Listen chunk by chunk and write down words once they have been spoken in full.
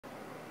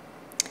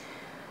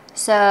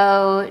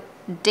So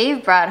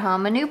Dave brought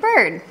home a new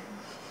bird.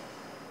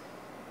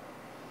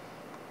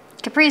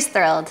 Capri's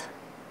thrilled.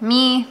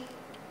 Me,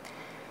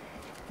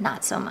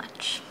 not so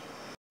much.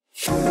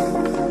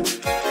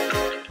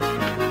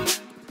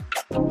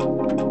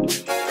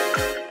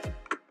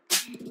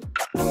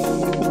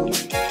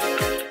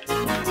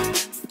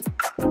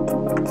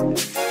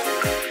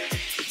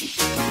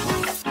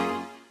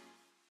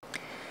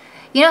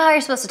 You know how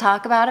you're supposed to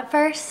talk about it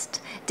first?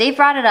 Dave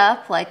brought it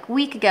up like a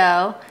week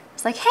ago.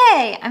 It's like,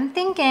 hey, I'm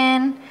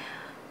thinking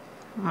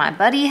my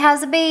buddy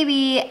has a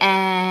baby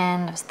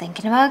and I was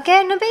thinking about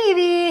getting a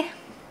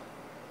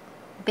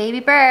baby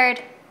bird.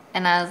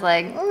 And I was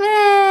like,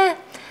 meh,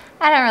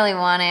 I don't really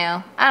want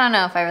to. I don't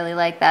know if I really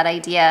like that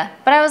idea.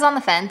 But I was on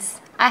the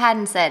fence. I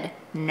hadn't said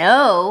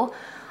no.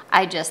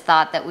 I just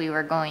thought that we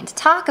were going to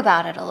talk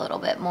about it a little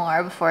bit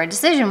more before a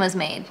decision was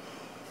made.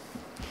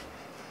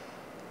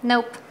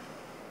 Nope.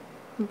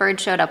 Bird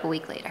showed up a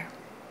week later.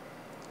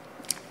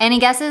 Any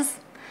guesses?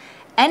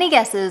 Any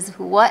guesses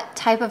what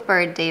type of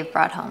bird Dave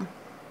brought home?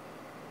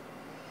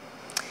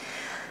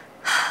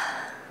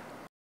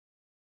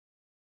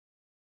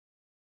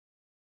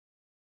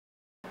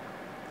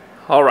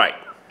 All right,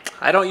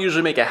 I don't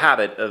usually make a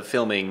habit of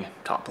filming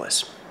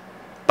topless,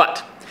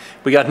 but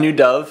we got a new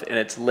dove and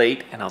it's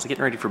late and I was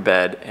getting ready for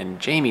bed and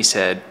Jamie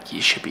said,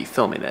 you should be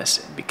filming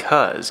this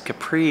because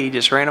Capri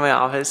just ran to my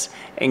office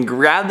and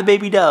grabbed the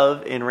baby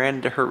dove and ran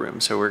into her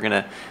room. So we're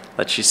gonna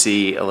let you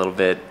see a little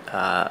bit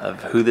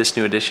of who this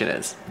new addition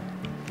is.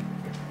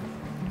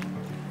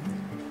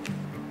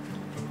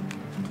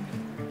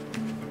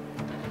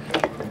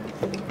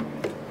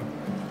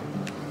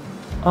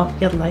 Oh, you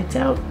got the lights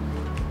out?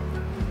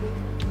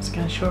 Just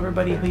gonna show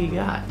everybody who you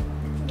got.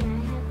 Yeah, I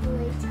have the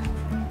lights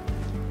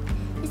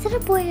out. Is it a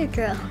boy or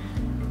girl?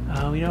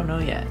 We don't know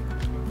yet.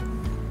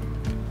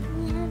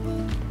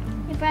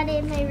 I brought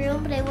it in my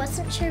room, but I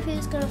wasn't sure if he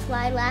was going to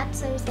fly lap,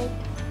 so I was like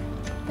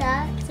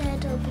that, because I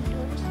had to open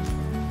doors.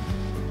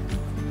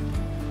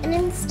 And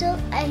then still,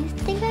 I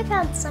think I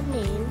found some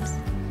names.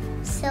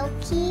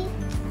 Silky,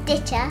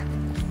 Ditcha,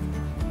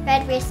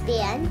 Red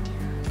Wristband,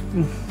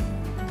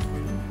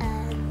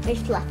 or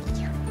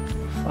Fluffy.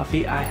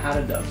 Fluffy, I had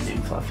a dove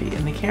named Fluffy,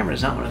 and the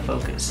camera's not going to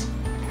focus.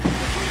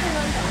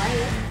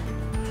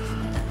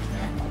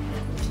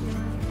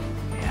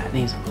 Yeah, it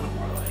needs a little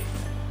more light.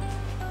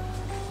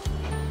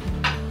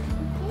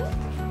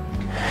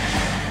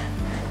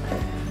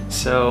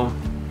 So,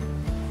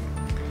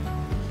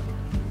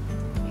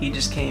 he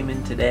just came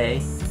in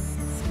today.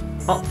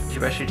 Oh, did you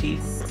brush your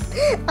teeth?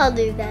 I'll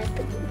do that,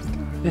 but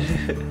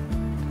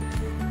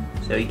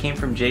So he came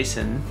from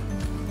Jason,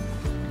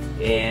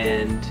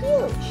 and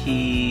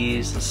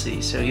he's, let's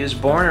see, so he was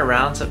born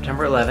around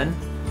September 11,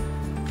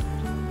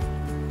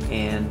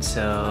 and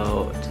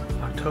so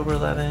October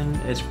 11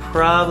 is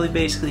probably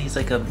basically, he's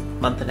like a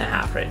month and a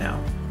half right now.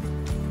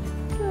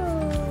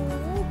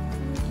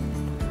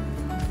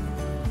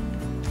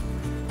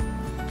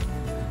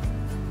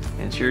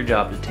 And it's your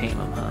job to tame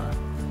him, huh?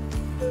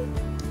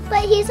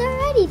 But he's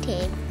already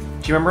tamed.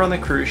 Do you remember on the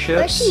cruise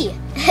ships? Or she.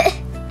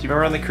 Do you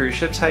remember on the cruise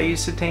ships how you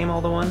used to tame all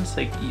the ones?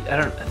 Like,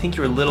 I think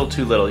you were a little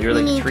too little. You were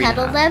like 3 and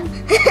a half. Cuddle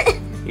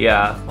them?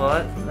 Yeah,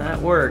 well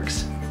that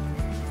works.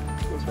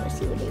 Just want to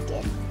see what he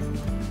did.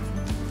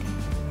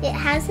 It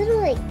has little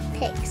like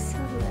picks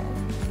on the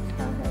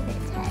top of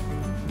its head.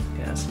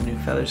 Yeah, some new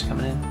feathers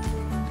coming in.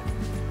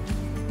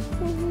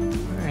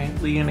 All right,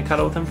 well, you gonna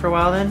cuddle with him for a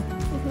while then?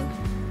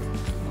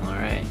 All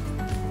right.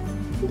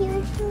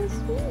 You're so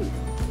sweet.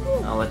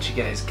 I'll let you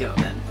guys go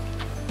then.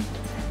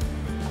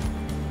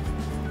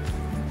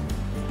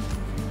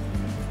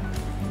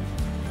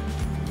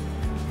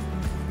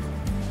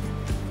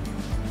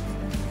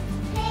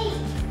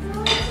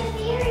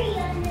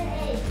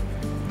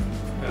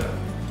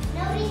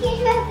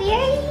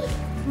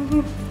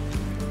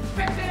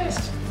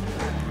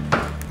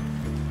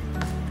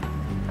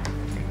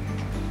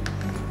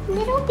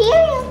 Little berry,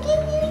 I'll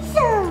give you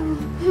some.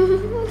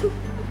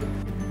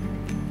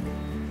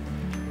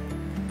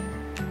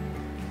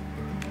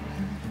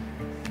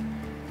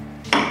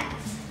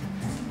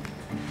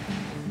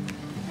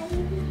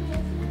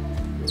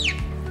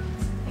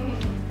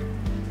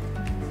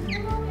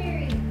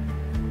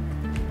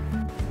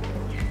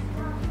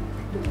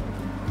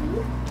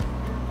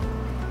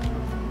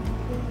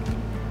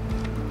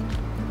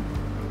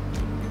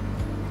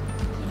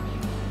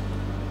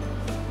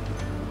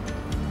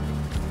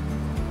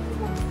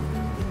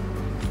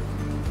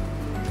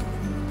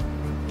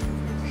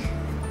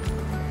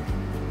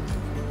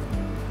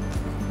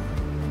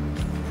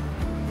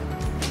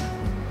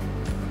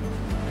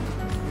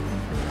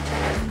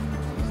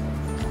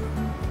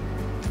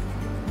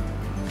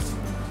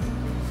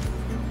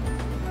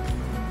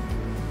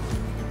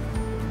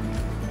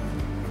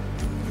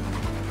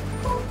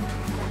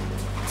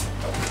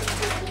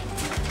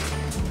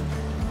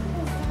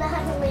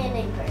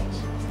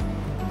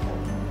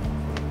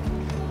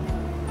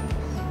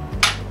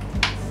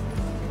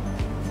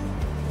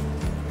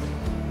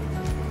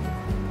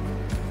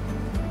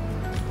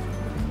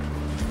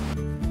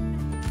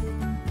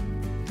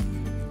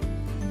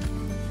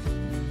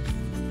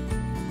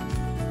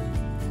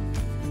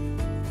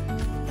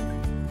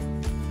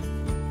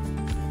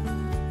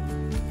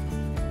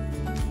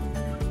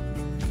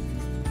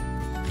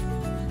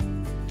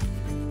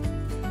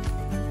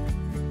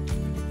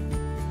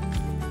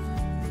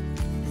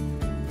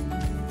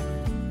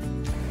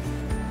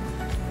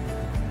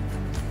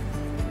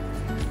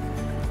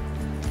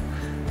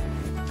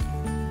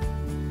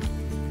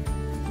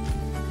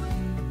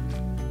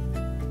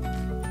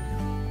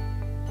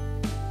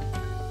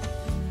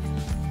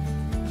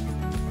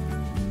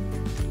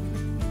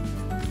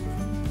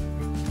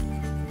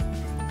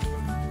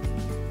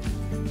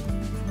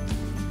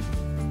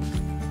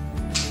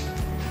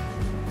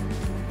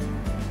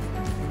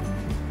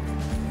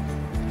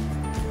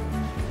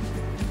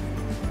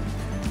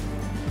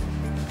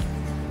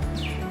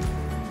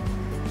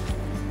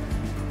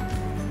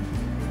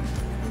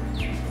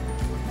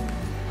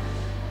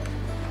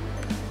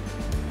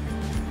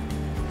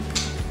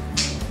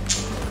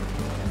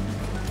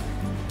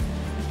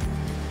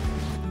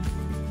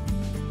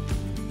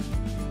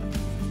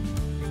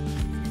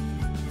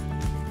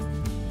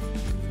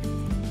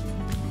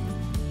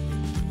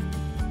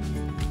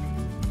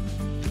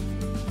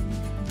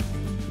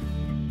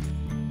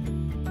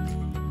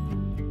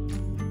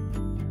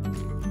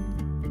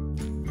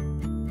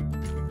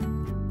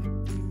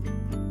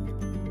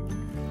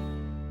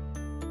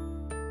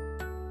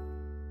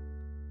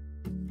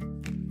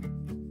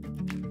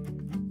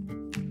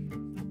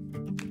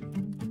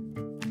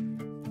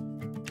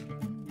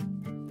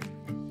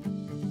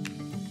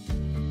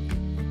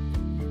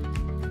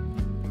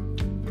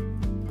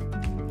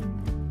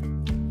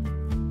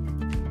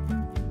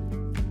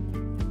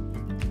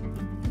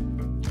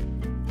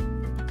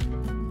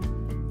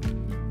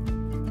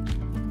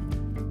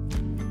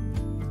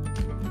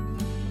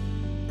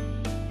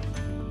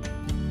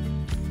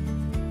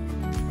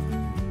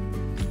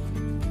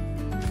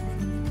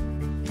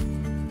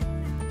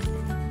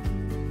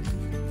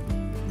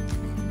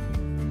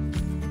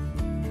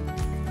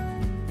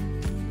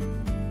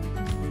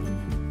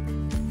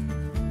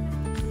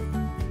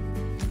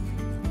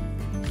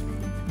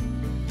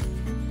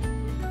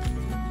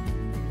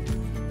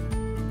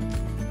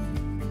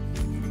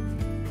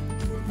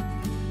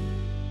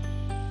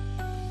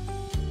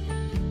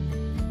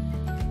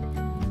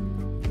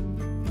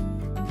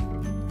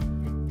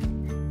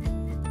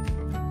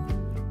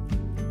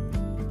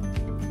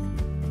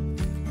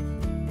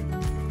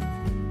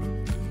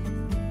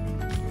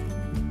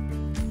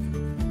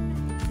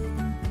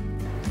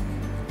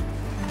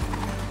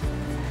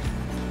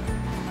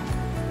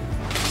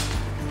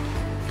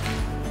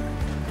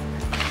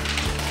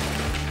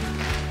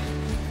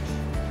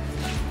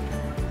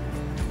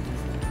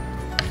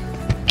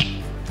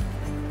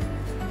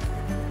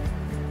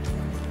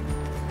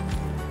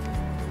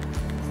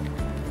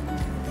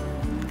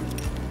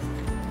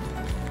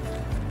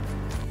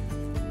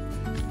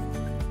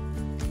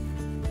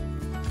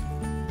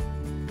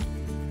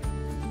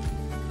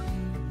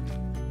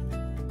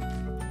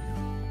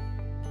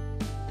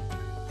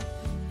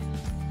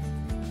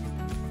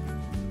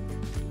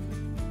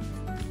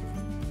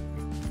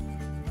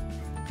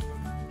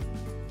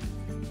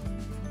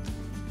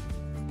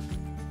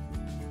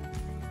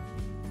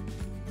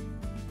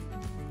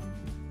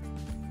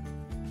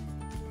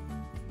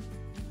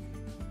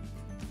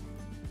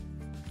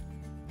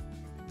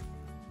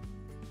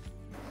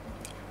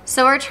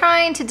 So we're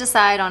trying to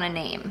decide on a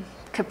name.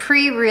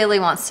 Capri really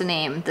wants to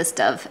name this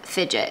dove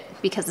Fidget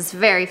because it's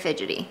very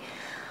fidgety.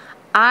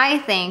 I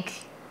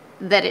think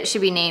that it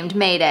should be named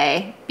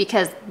Mayday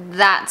because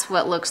that's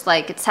what looks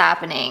like it's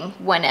happening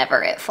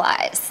whenever it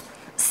flies.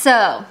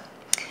 So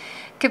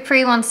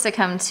Capri wants to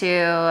come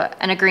to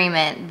an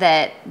agreement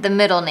that the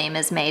middle name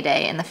is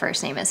Mayday and the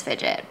first name is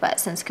Fidget. But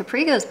since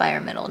Capri goes by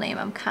her middle name,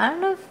 I'm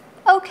kind of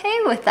okay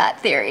with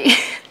that theory.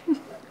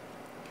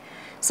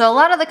 So a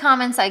lot of the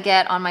comments I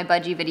get on my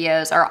budgie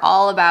videos are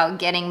all about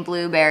getting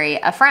Blueberry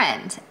a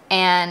friend.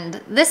 And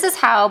this is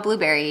how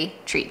Blueberry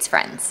treats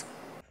friends.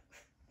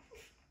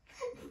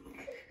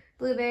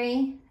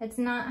 Blueberry, that's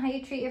not how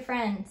you treat your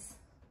friends.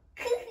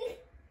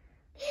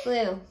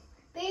 Blue,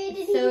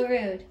 it's so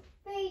rude.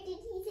 Did he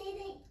say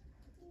that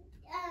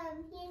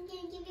he's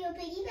gonna give you a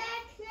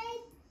piggyback,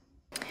 right?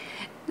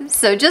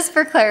 So just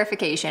for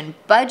clarification,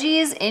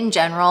 budgies in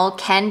general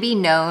can be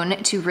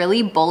known to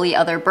really bully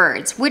other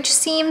birds, which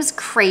seems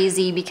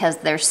crazy because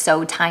they're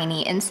so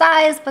tiny in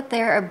size, but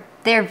they're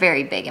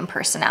very big in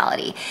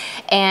personality.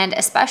 And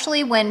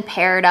especially when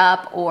paired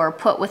up or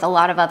put with a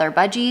lot of other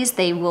budgies,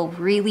 they will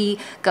really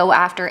go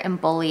after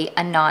and bully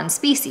a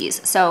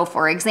non-species. So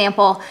for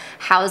example,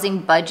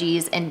 housing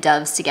budgies and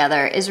doves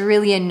together is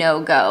really a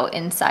no-go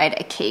inside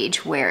a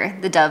cage where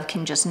the dove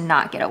can just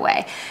not get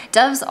away.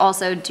 Doves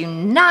also do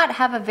not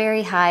have a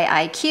very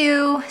high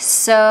IQ,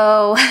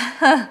 so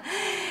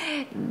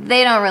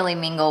they don't really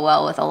mingle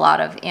well with a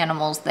lot of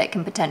animals that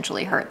can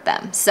potentially hurt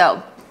them.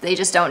 So they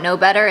just don't know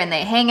better and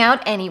they hang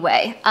out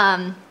anyway.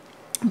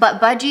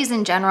 But budgies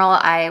in general,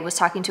 I was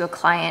talking to a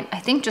client, I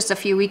think just a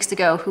few weeks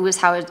ago, who was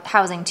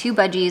housing 2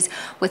 budgies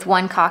with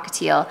 1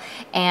 cockatiel,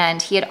 and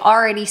he had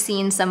already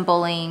seen some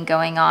bullying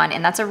going on,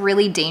 and that's a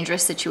really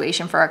dangerous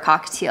situation for a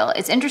cockatiel.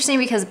 It's interesting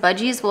because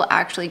budgies will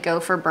actually go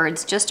for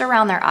birds just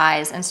around their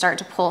eyes and start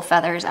to pull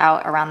feathers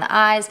out around the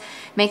eyes,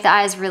 make the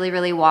eyes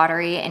really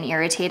watery and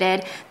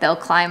irritated. They'll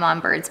climb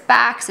on birds'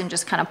 backs and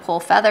just kind of pull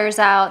feathers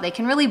out. They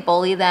can really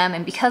bully them,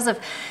 and because of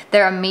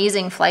their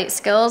amazing flight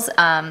skills,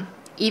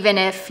 even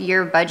if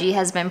your budgie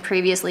has been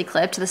previously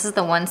clipped, this is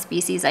the one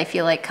species I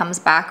feel like comes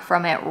back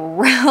from it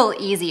real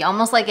easy,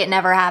 almost like it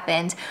never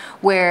happened,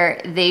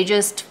 where they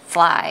just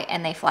fly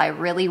and they fly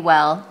really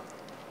well.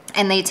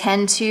 And they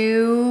tend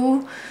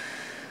to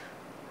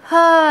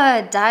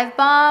dive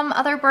bomb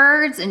other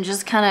birds and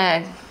just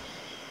kind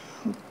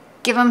of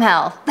give them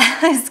hell.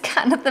 That is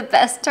kind of the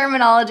best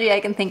terminology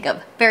I can think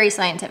of. Very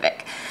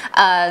scientific.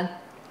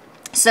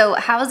 So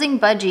housing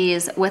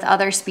budgies with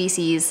other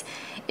species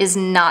is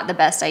not the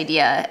best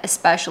idea,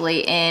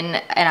 especially in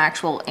an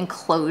actual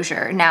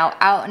enclosure. Now,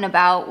 out and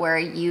about where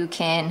you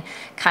can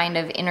kind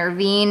of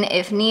intervene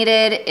if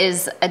needed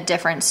is a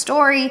different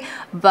story,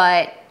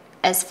 but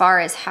as far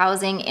as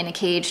housing in a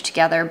cage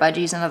together,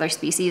 budgies and other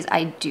species,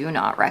 I do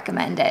not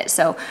recommend it.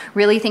 So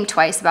really think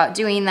twice about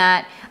doing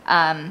that.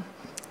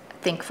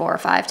 Think 4 or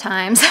 5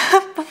 times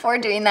before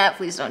doing that.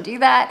 Please don't do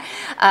that.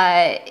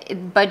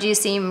 Budgies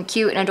seem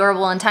cute and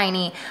adorable and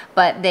tiny,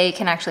 but they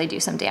can actually do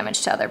some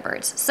damage to other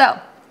birds. So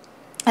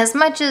as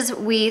much as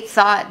we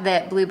thought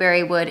that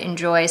Blueberry would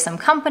enjoy some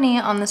company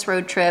on this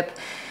road trip,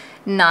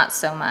 not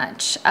so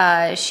much.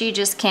 She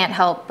just can't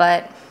help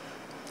but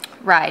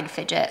ride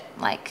Fidget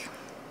like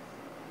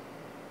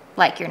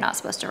you're not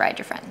supposed to ride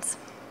your friends.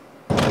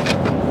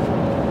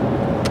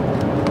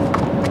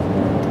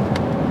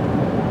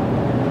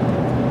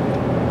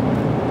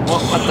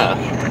 What the?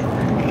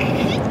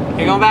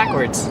 You're going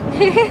backwards.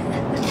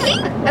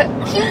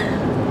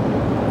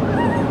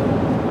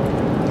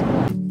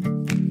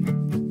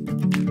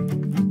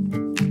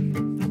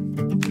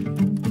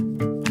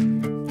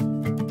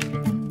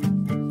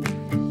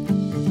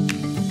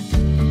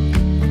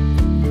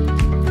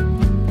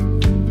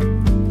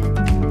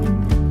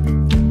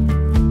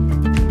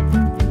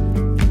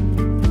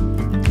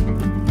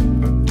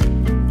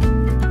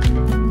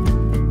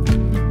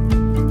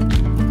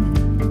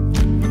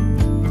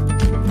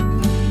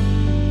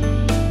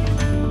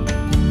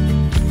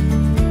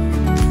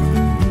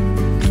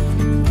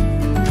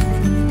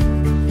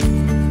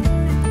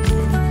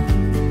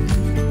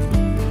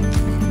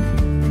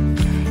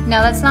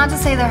 Now that's not to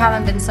say there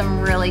haven't been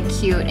some really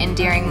cute,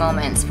 endearing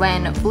moments.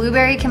 When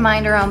Blueberry can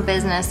mind her own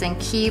business and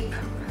keep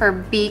her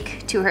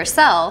beak to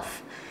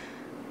herself,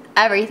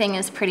 everything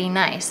is pretty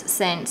nice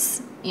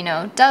since, you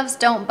know, doves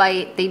don't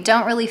bite, they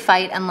don't really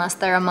fight unless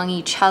they're among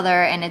each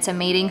other and it's a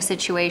mating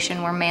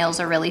situation where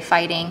males are really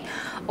fighting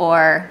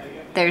or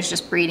there's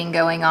just breeding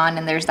going on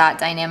and there's that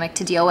dynamic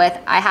to deal with.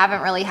 I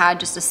haven't really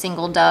had just a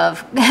single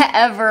dove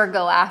ever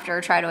go after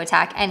or try to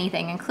attack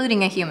anything,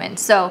 including a human.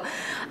 So,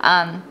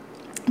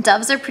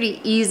 doves are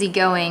pretty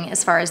easygoing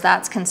as far as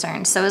that's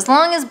concerned. So as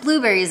long as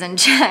Blueberry's in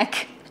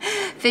check,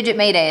 Fidget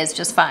Mayday is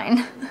just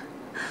fine.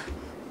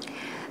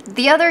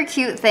 The other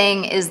cute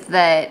thing is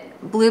that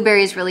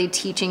Blueberry's really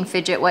teaching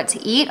Fidget what to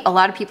eat. A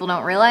lot of people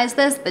don't realize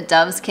this, but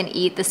doves can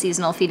eat the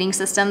seasonal feeding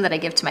system that I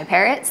give to my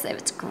parrots.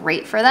 It's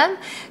great for them.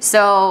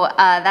 So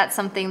that's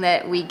something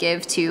that we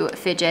give to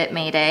Fidget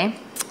Mayday,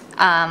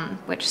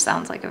 which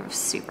sounds like a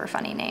super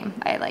funny name.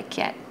 I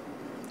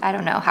I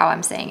don't know how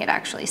I'm saying it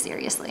actually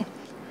seriously.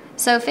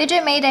 So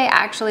Fidget Mayday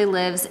actually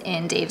lives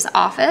in Dave's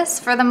office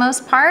for the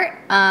most part,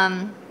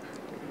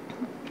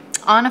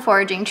 on a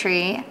foraging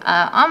tree,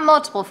 on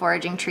multiple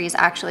foraging trees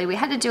actually. We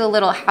had to do a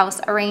little house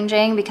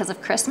arranging because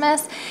of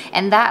Christmas,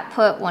 and that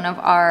put one of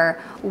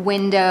our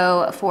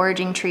window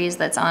foraging trees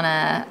that's on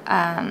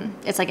a,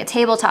 it's like a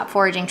tabletop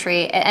foraging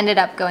tree. It ended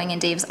up going in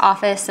Dave's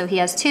office, so he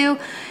has two.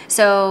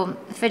 So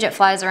Fidget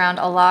flies around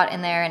a lot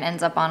in there and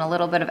ends up on a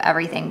little bit of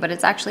everything, but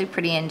it's actually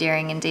pretty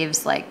endearing, and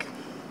Dave's like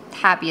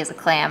happy as a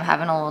clam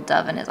having a little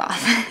dove in his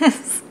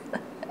office.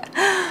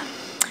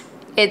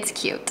 It's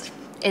cute.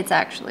 It's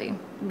actually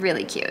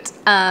really cute.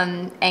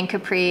 And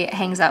Capri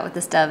hangs out with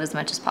this dove as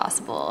much as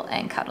possible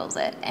and cuddles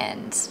it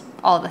and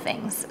all the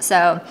things.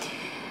 So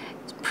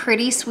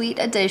pretty sweet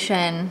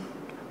addition,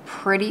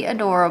 pretty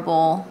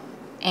adorable,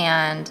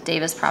 and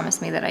Dave has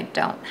promised me that I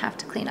don't have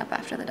to clean up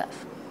after the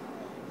dove.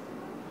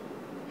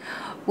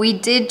 We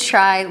did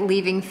try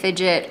leaving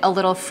Fidget a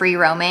little free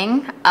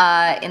roaming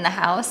in the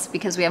house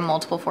because we have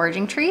multiple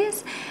foraging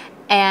trees,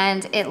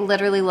 and it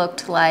literally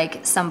looked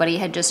like somebody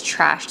had just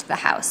trashed the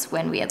house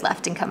when we had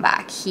left and come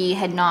back. He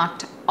had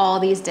knocked all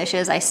these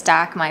dishes. I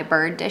stack my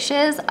bird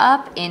dishes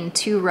up in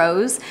 2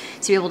 rows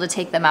to be able to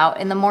take them out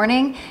in the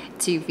morning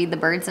to feed the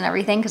birds and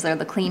everything because they're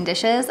the clean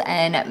dishes,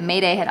 and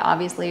Mayday had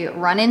obviously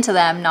run into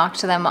them,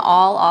 knocked them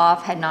all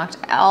off, had knocked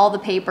all the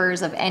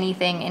papers of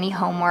anything, any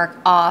homework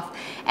off,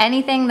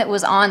 anything that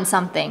was on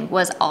something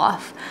was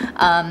off.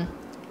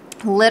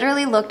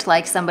 Literally looked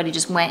like somebody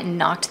just went and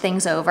knocked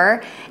things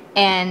over.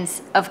 And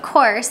of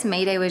course,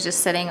 Mayday was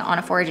just sitting on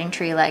a foraging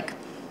tree like,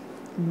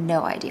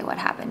 no idea what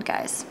happened,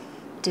 guys.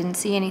 Didn't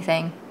see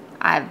anything.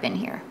 I've been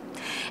here.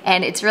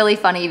 And it's really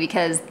funny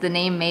because the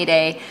name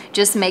Mayday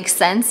just makes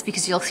sense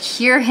because you'll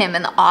hear him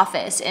in the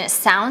office and it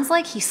sounds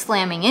like he's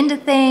slamming into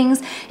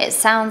things. It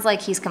sounds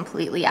like he's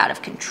completely out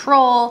of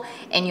control,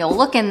 and you'll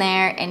look in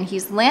there and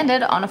he's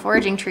landed on a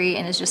foraging tree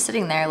and is just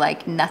sitting there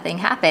like nothing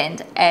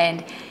happened.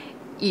 And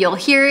you'll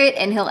hear it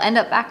and he'll end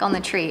up back on the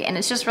tree, and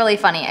it's just really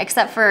funny,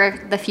 except for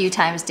the few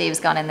times Dave's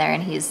gone in there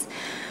and he's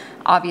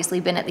obviously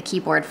been at the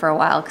keyboard for a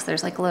while because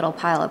there's like a little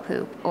pile of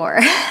poop or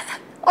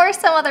or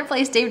some other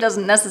place Dave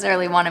doesn't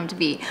necessarily want him to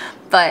be.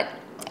 But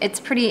it's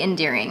pretty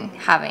endearing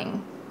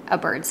having a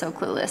bird so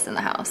clueless in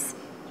the house.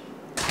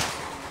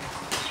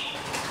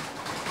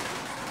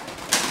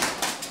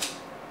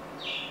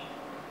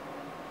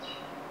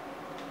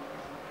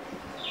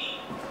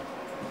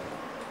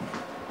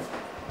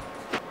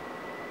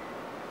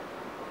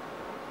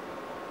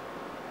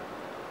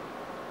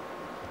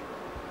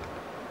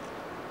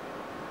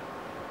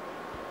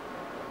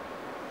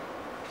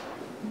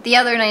 The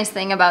other nice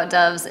thing about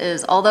doves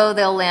is although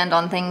they'll land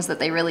on things that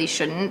they really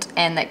shouldn't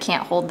and that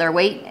can't hold their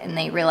weight, and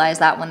they realize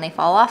that when they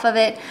fall off of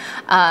it,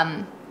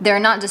 they're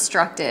not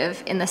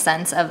destructive in the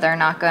sense of they're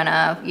not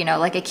gonna, you know,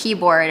 like a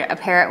keyboard, a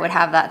parrot would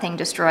have that thing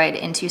destroyed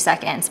in 2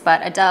 seconds,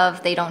 but a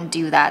dove, they don't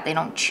do that. They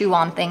don't chew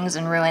on things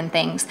and ruin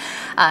things.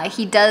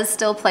 He does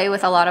still play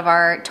with a lot of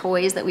our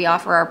toys that we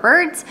offer our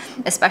birds,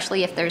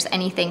 especially if there's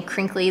anything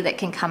crinkly that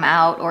can come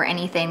out or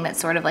anything that's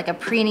sort of like a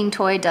preening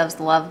toy. Doves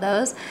love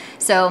those.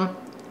 So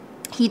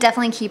he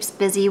definitely keeps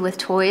busy with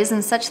toys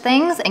and such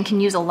things and can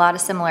use a lot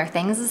of similar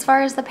things as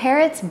far as the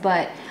parrots,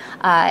 but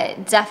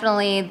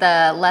definitely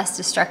the less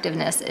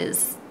destructiveness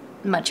is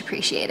much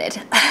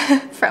appreciated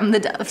from the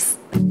doves.